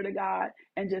take the word of God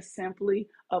and just simply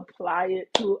apply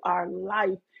it to our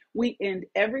life. We end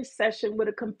every session with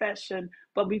a confession,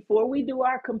 but before we do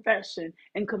our confession,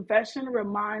 and confession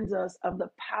reminds us of the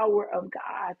power of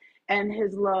God and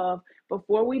his love.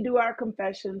 Before we do our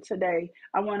confession today,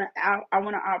 I want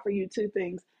to offer you two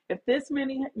things. If this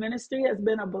ministry has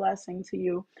been a blessing to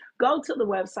you, go to the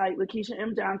website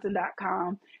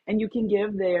LakeishaMJohnson.com, and you can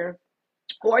give there,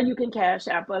 or you can cash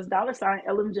app us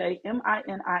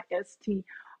 $LMJMINISTRY,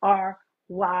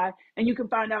 and you can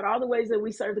find out all the ways that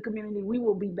we serve the community. We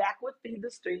will be back with Feed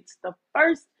the Streets the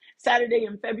first Saturday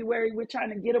in February. We're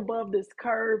trying to get above this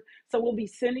curve, so we'll be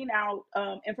sending out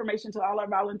information to all our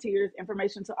volunteers,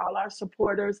 information to all our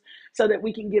supporters, so that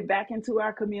we can get back into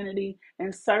our community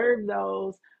and serve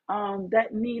those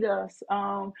that need us,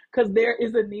 because there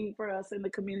is a need for us in the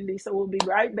community. So we'll be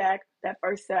right back that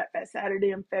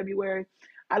Saturday in February.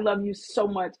 I love you so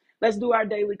much. Let's do our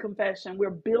daily confession.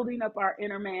 We're building up our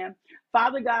inner man.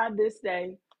 Father God, this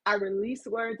day, I release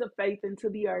words of faith into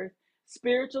the earth,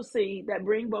 spiritual seed that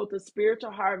bring both a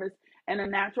spiritual harvest and a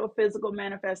natural physical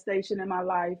manifestation in my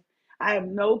life. I have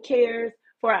no cares,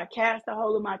 for I cast the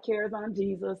whole of my cares on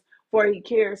Jesus, for he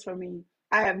cares for me.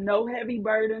 I have no heavy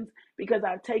burdens, because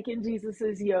I've taken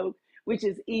Jesus's yoke, which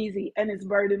is easy, and his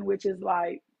burden, which is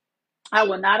light. I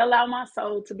will not allow my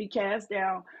soul to be cast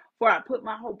down, for I put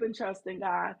my hope and trust in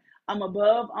God. I'm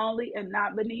above only and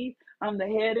not beneath. I'm the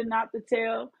head and not the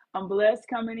tail. I'm blessed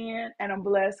coming in and I'm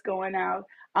blessed going out.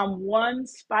 I'm one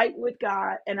spite with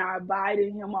God, and I abide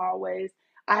in him always.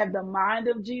 I have the mind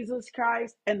of Jesus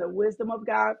Christ, and the wisdom of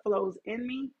God flows in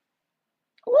me.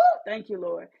 Woo! Thank you,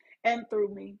 Lord. And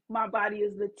through me. My body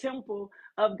is the temple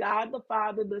of God the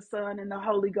Father, the Son, and the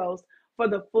Holy Ghost, for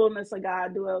the fullness of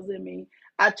God dwells in me.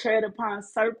 I tread upon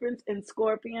serpents and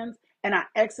scorpions, and I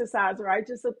exercise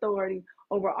righteous authority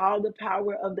over all the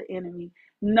power of the enemy.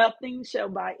 Nothing shall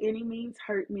by any means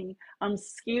hurt me. I'm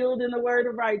skilled in the word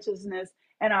of righteousness,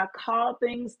 and I call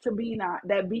things to be not,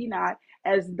 that be not,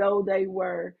 as though they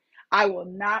were. I will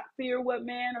not fear what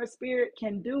man or spirit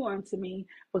can do unto me,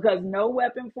 because no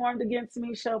weapon formed against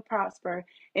me shall prosper.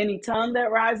 Any tongue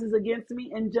that rises against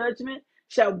me in judgment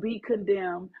shall be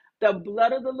condemned. The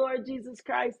blood of the Lord Jesus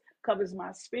Christ covers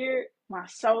my spirit, my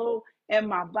soul, and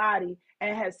my body,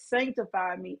 and has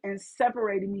sanctified me and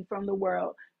separated me from the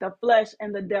world, the flesh,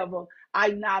 and the devil. I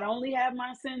not only have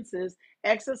my senses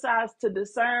exercised to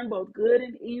discern both good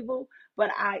and evil,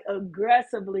 but I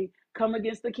aggressively come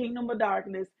against the kingdom of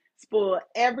darkness, spoil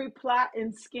every plot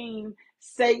and scheme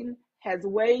Satan has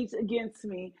waged against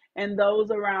me and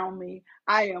those around me.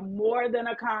 I am more than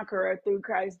a conqueror through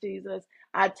Christ Jesus.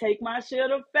 I take my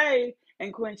shield of faith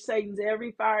and quench Satan's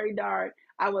every fiery dart.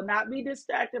 I will not be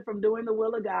distracted from doing the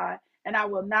will of God, and I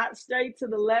will not stray to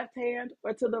the left hand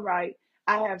or to the right.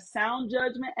 I have sound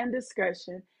judgment and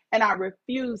discretion, and I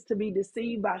refuse to be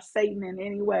deceived by Satan in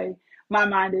any way. My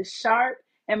mind is sharp,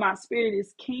 and my spirit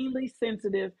is keenly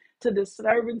sensitive to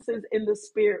disturbances in the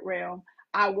spirit realm.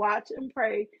 I watch and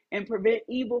pray and prevent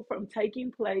evil from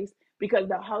taking place because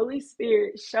the Holy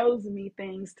Spirit shows me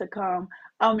things to come.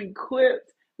 I'm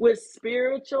equipped with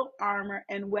spiritual armor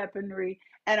and weaponry,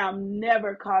 and I'm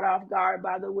never caught off guard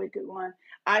by the wicked one.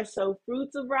 I sow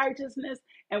fruits of righteousness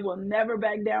and will never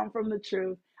back down from the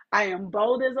truth. I am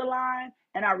bold as a lion,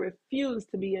 and I refuse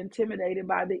to be intimidated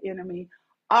by the enemy.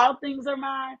 All things are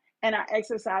mine, and I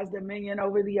exercise dominion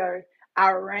over the earth.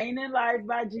 I reign in life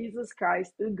by Jesus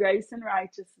Christ through grace and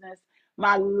righteousness.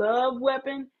 My love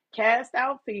weapon casts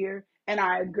out fear, and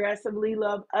I aggressively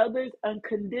love others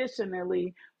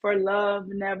unconditionally, for love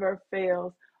never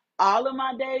fails. All of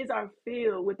my days are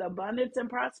filled with abundance and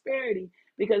prosperity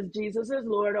because Jesus is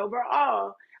Lord over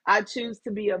all. I choose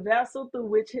to be a vessel through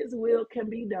which his will can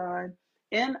be done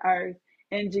in earth.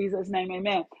 In Jesus' name,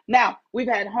 amen. Now, we've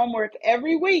had homework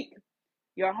every week.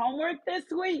 Your homework this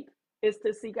week is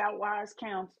to seek out wise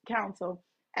counsel.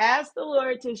 Ask the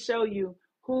Lord to show you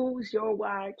who's your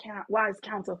wise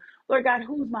counsel. Lord God,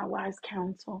 who's my wise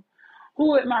counsel?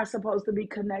 Who am I supposed to be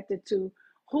connected to?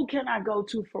 Who can I go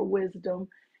to for wisdom?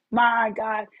 My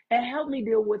God, and help me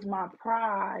deal with my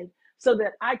pride so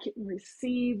that I can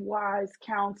receive wise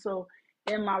counsel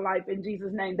in my life in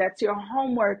Jesus' name. That's your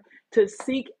homework, to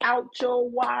seek out your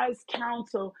wise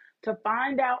counsel, to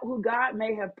find out who God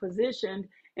may have positioned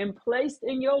and placed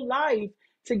in your life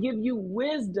to give you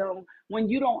wisdom when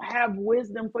you don't have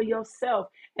wisdom for yourself.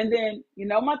 And then, you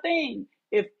know my thing,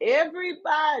 if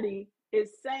everybody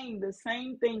is saying the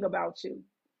same thing about you,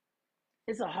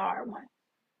 it's a hard one.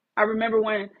 I remember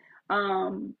when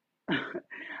um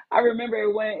I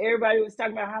remember when everybody was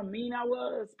talking about how mean I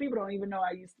was. People don't even know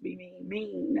I used to be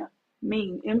mean,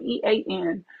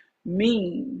 MEAN,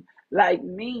 mean, like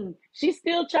mean. She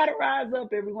still try to rise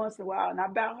up every once in a while, and I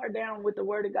bow her down with the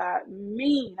word of God.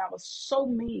 Mean, I was so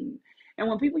mean. And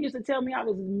when people used to tell me I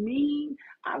was mean,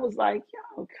 I was like,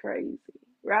 y'all crazy,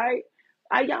 right?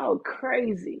 Y'all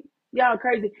crazy. Y'all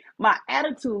crazy. My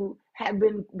attitude had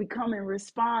been become in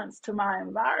response to my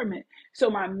environment. So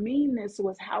my meanness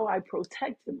was how I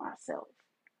protected myself.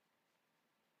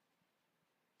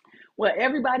 Well,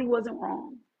 everybody wasn't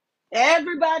wrong.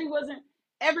 Everybody wasn't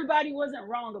everybody wasn't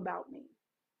wrong about me.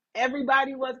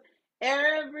 Everybody was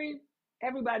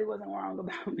everybody wasn't wrong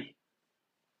about me.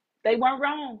 They weren't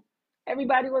wrong.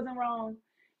 Everybody wasn't wrong.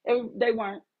 They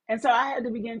weren't. And so I had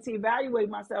to begin to evaluate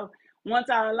myself once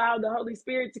I allowed the Holy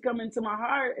Spirit to come into my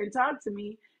heart and talk to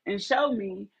me and show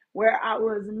me where I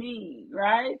was mean,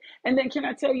 right? And then can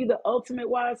I tell you the ultimate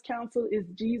wise counsel is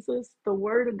Jesus? The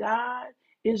word of God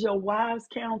is your wise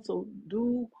counsel.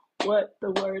 Do what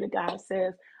the word of God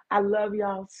says. I love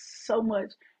y'all so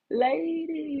much.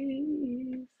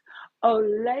 Ladies, oh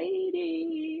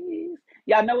ladies,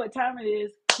 y'all know what time it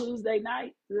is. Tuesday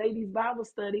night, ladies Bible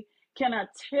study. Can I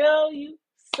tell you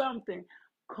something?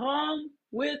 Come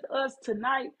with us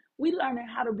tonight. We learning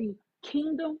how to be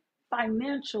kingdom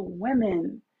financial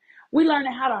women. We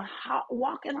learning how to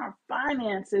walk in our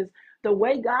finances the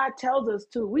way God tells us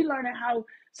to. We learning how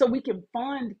so we can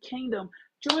fund kingdom.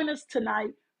 Join us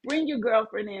tonight. Bring your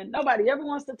girlfriend in. Nobody ever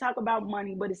wants to talk about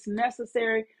money, but it's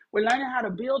necessary. We're learning how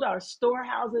to build our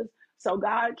storehouses so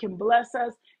God can bless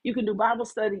us. You can do Bible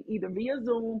study either via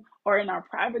Zoom or in our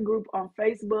private group on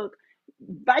Facebook.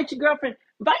 Invite your girlfriend,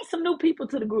 invite some new people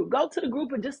to the group. Go to the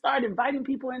group and just start inviting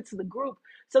people into the group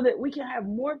so that we can have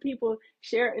more people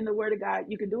share in the word of God.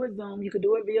 You can do it Zoom, you can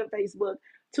do it via Facebook.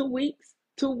 2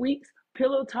 weeks,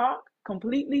 pillow talk,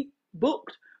 completely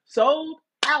booked, sold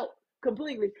out.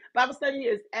 Completely. Bible study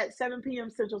is at 7 p.m.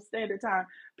 Central Standard Time.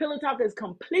 Pillow Talk is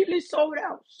completely sold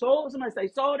out. Somebody say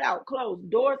sold out, closed.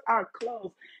 Doors are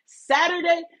closed.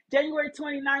 Saturday, January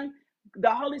 29th,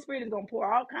 the Holy Spirit is going to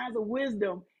pour all kinds of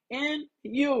wisdom in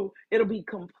you. It'll be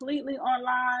completely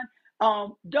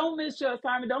online. Don't miss your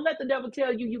assignment. Don't let the devil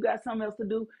tell you you got something else to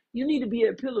do. You need to be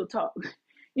at Pillow Talk.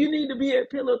 You need to be at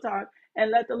Pillow Talk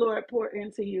and let the Lord pour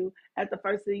into you at the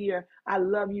first of the year. I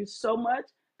love you so much.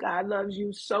 God loves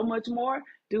you so much more.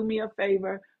 Do me a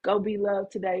favor. Go be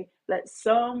loved today. Let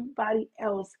somebody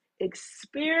else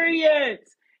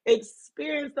experience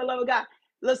the love of God.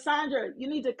 Lysandra, you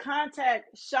need to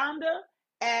contact Shonda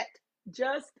at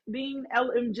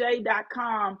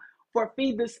justbeinglmj.com for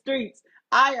Feed the Streets.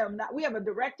 We have a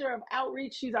director of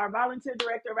outreach. She's our volunteer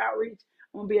director of outreach.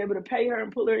 I'm going to be able to pay her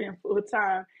and pull her in full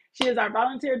time. She is our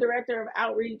volunteer director of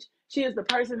outreach. She is the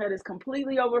person that is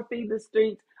completely over Feed the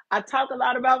Streets. I talk a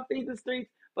lot about Feed the Streets,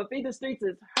 but Feed the Streets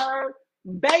is her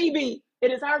baby.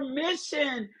 It is her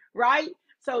mission, right?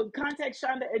 So contact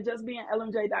Shonda at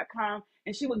justbeinglmj.com,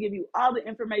 and she will give you all the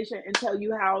information and tell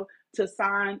you how to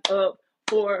sign up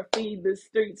for Feed the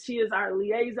Streets. She is our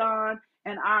liaison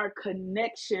and our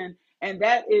connection, and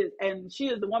she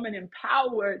is the woman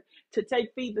empowered to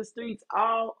take Feed the Streets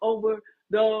all over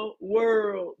the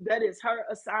world. That is her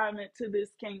assignment to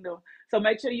this kingdom. So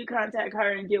make sure you contact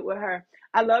her and get with her.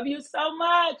 I love you so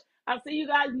much. I'll see you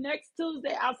guys next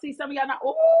Tuesday. I'll see some of y'all now.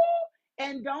 Ooh,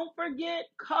 and don't forget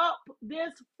Cup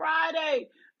this Friday.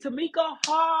 Tamika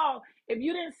Hall. If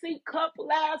you didn't see Cup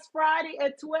last Friday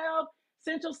at 12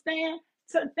 Central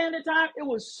Standard Time, it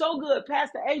was so good.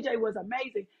 Pastor AJ was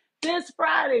amazing. This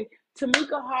Friday,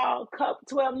 Tamika Hall, Cup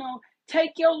 12 noon.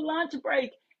 Take your lunch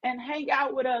break and hang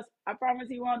out with us. I promise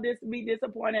you won't be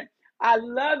disappointed. I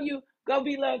love you. Go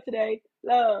be loved today.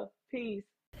 Love. Peace.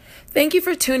 Thank you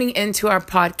for tuning into our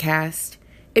podcast.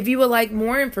 If you would like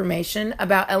more information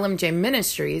about LMJ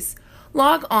Ministries,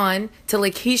 log on to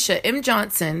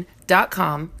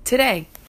LakeishaMJohnson.com today.